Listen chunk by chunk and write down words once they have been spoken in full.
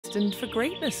destined for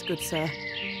greatness, good sir.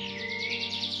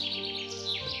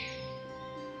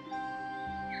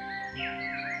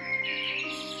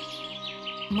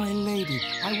 My lady,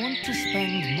 I want to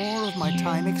spend more of my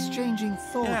time exchanging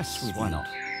thoughts Yes, with why you. not?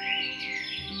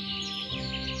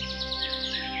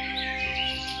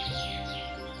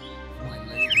 My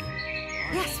lady,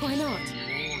 I Yes, want why to not? spend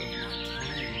more of my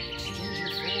time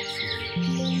exchanging thoughts with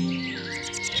you.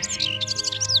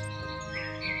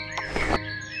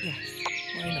 Yes,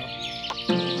 why not?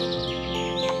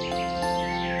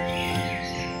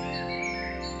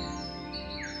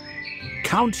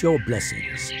 Count your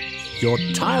blessings. Your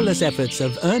tireless efforts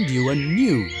have earned you a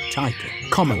new title, I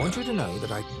Commoner. want you to know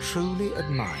that I truly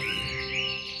admire you.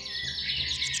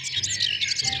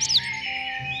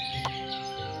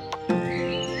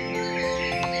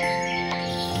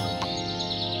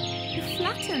 You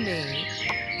flatter me.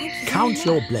 Thank you Count very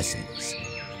your much. blessings.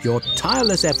 Your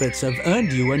tireless efforts have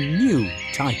earned you a new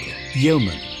title,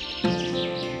 Yeoman.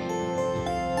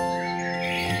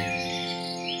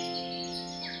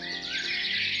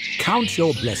 Count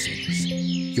your blessings.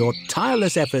 Your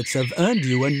tireless efforts have earned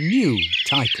you a new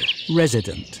title,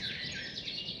 Resident.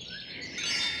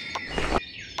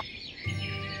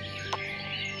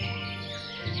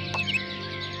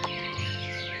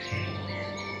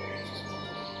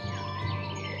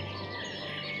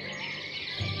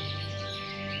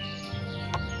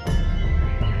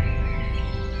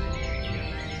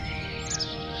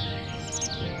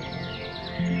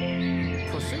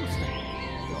 Forsooth,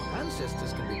 your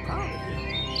ancestors can be proud of you.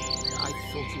 I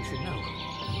thought you should know.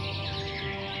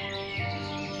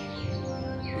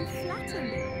 You flatter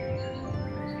me.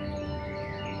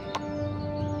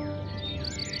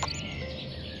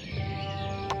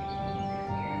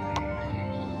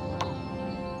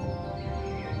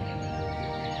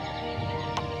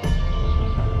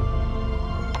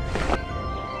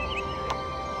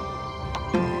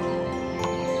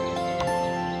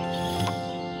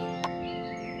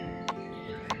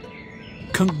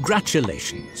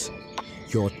 Congratulations!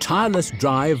 Your tireless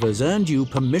drive has earned you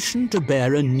permission to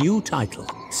bear a new title,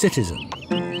 Citizen.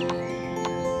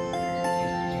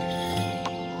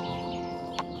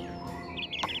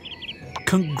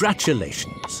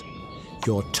 Congratulations!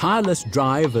 Your tireless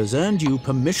drive has earned you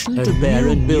permission to bear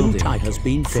a new title, has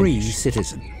been Free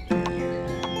Citizen.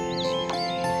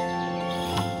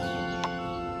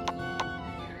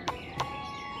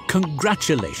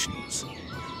 Congratulations!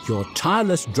 Your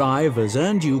tireless drive has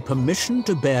earned you permission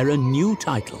to bear a new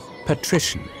title,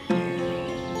 Patrician.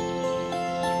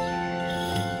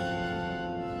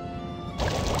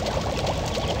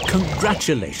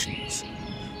 Congratulations!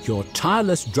 Your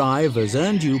tireless drive has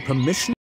earned you permission